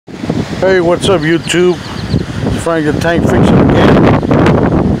Hey, what's up YouTube? It's Frank the Tank Fixer again.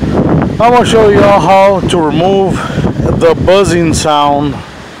 I'm going to show y'all how to remove the buzzing sound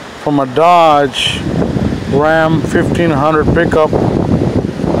from a Dodge Ram 1500 pickup.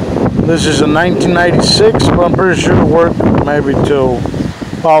 This is a 1996, but I'm pretty sure it worked maybe till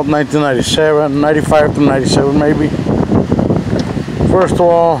about 1997, 95 to 97 maybe. First of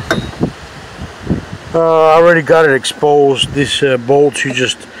all, I already got it exposed. These bolts, you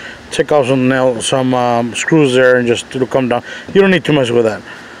just take off some screws there and just it'll come down. You don't need too much with that.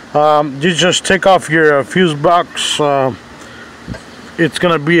 You just take off your fuse box. It's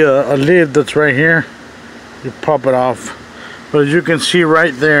gonna be a lid that's right here. You pop it off, but as you can see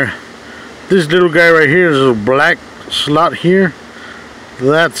right there, this little guy right here is a black slot here.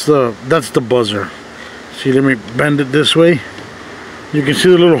 That's the buzzer. See, let me bend it this way. You can see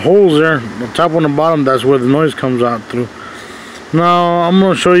the little holes there, the top and the bottom. That's where the noise comes out through. Now I'm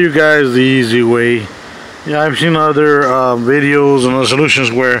going to show you guys the easy way. Yeah, I've seen other videos and other solutions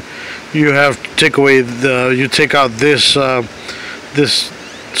where you have to take away you take out this this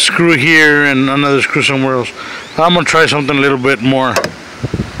screw here and another screw somewhere else. I'm going to try something a little bit more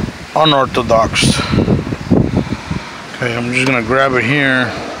unorthodox. Okay, I'm just going to grab it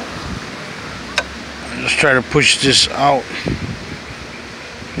here and just try to push this out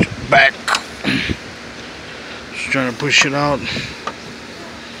back. Trying to push it out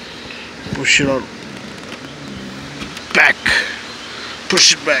back,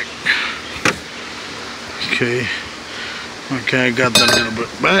 push it back. Okay, I got that a little bit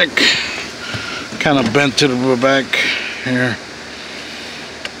back, kind of bent it a little bit back here.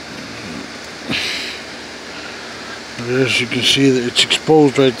 As you can see that it's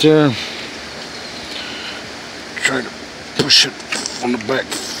exposed right there. Try to push it on the back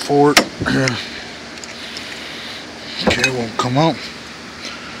forward here. Okay, it won't come out.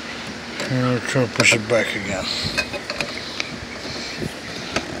 And I'll try to push it back again.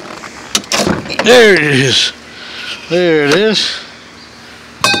 There it is. There it is.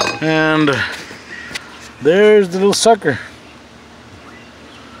 And there's the little sucker.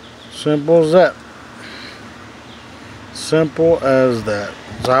 Simple as that. Simple as that.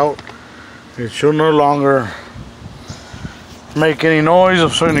 It's out. It should no longer make any noise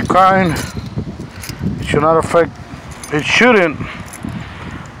of any kind. It should not affect. It shouldn't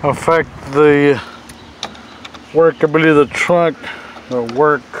affect the workability of the truck. The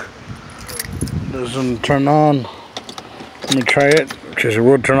work doesn't turn on. Let me try it, because it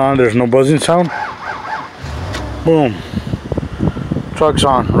will turn on. There's no buzzing sound. Boom. Truck's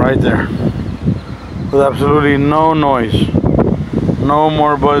on right there. With absolutely no noise. No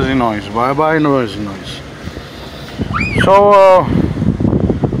more buzzing noise. Bye-bye noisy noise. So,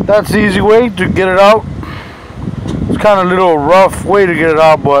 that's the easy way to get it out. It's kind of a little rough way to get it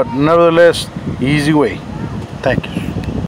out, but nevertheless, easy way. Thank you.